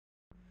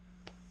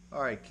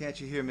Alright, Can't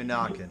You Hear Me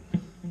Knockin'?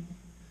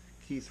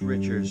 Keith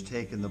Richards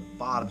taking the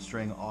bottom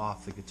string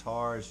off the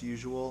guitar as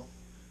usual,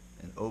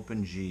 and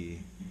open G.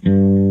 With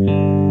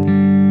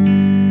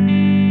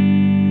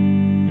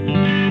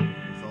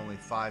only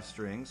 5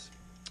 strings.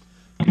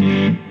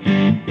 And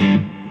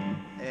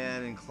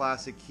in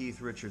classic Keith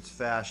Richards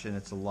fashion,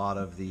 it's a lot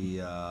of the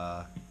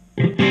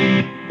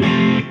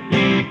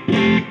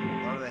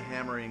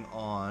hammering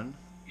on.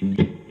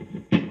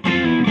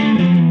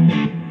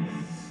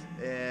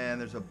 And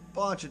there's a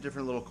bunch of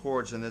different little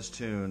chords in this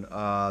tune.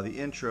 The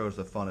intro is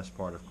the funnest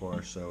part, of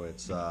course, so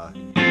it's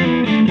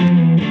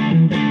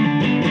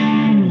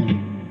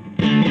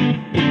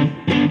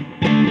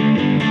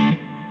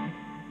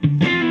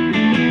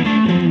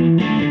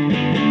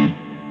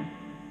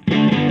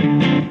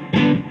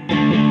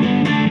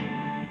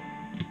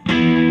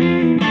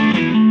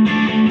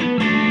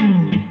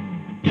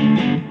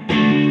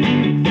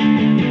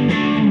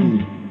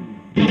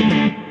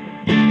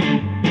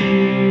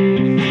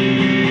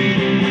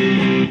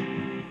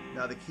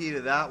Now the key to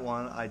that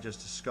one I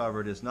just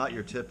discovered is not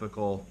your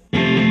typical,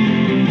 which is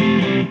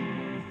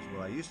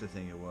what I used to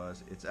think it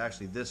was. It's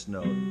actually this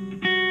note. So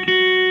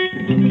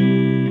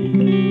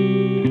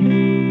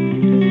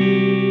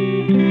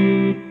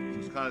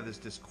it's kind of this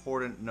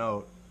discordant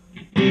note.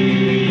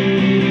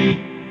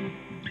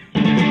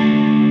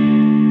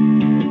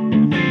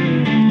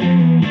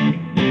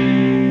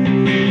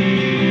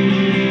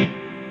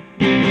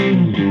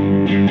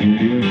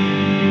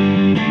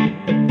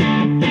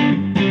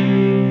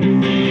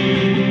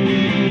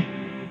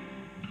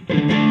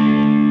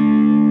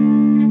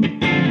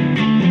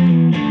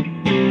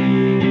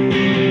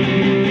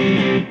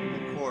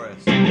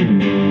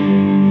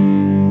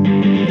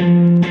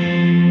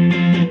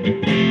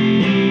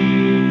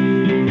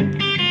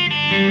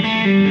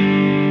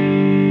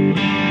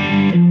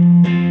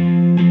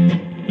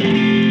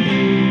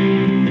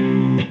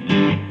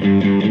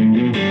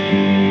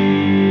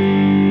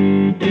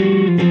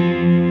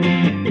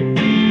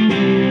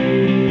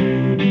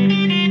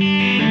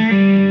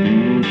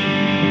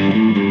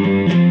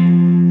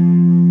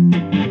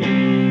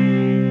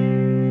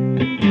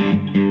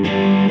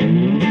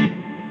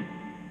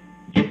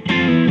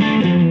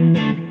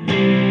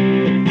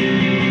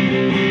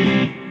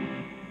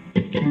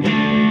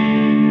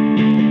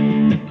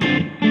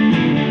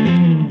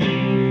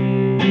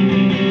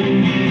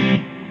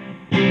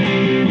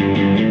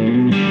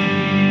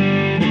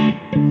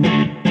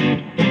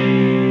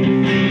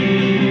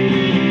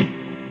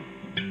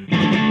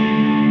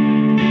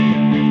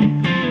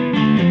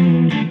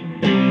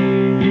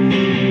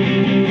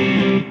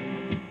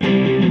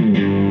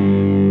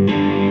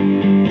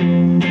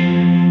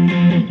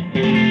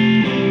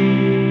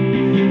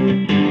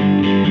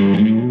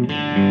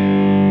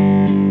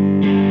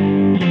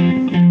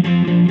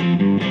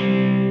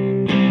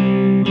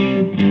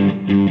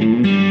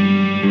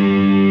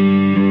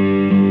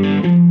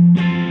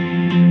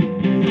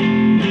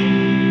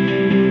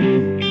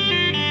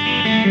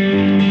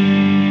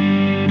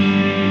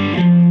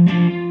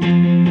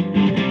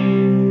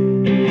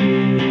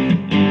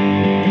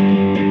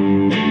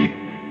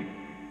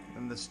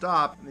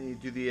 Stop, and then you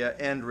do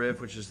the end riff,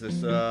 which is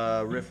this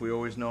riff we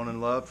always known and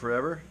loved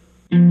forever.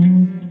 So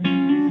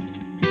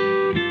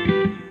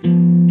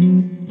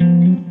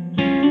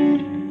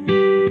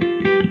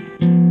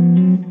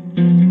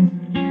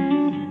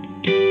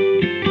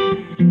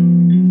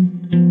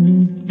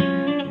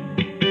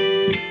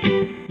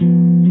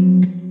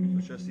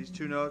it's just these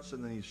 2 notes,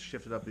 and then you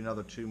shift it up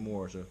another 2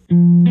 more. So.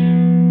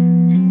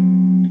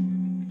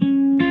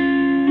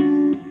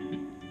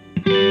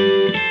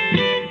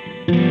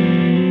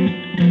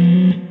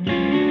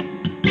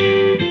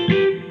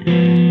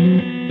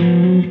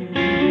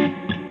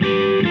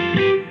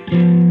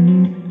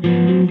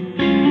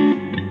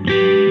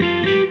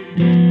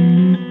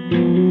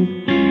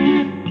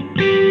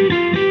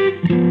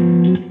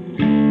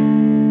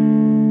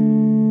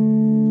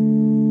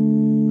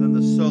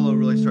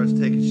 Starts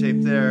taking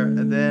shape there,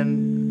 and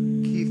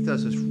then Keith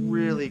does this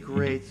really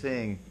great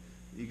thing.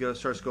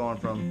 Starts going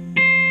from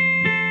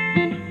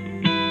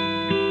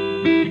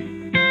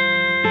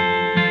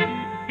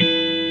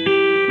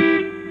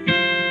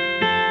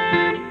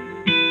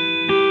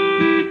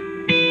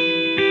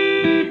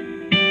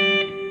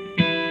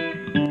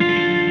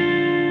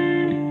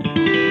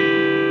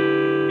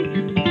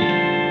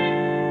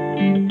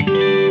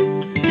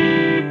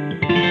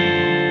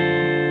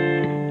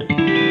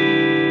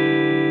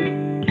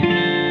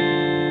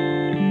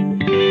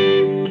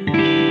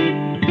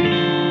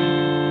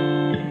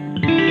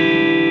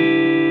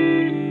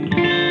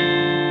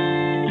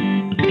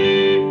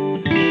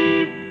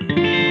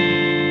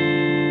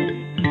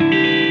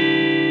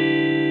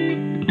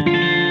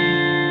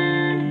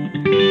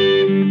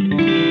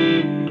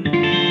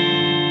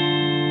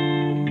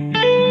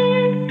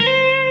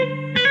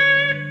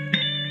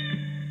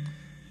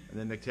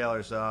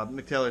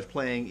Mick Taylor's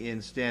playing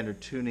in standard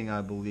tuning,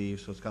 I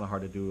believe, so it's kind of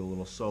hard to do a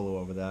little solo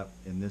over that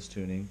in this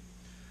tuning.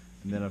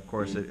 And then, of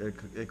course,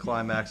 it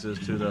climaxes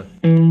to the...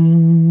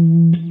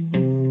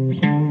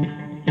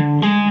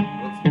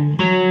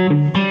 Whoops.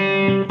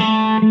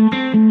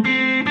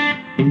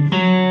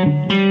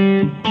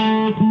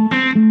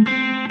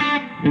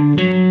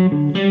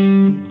 Thank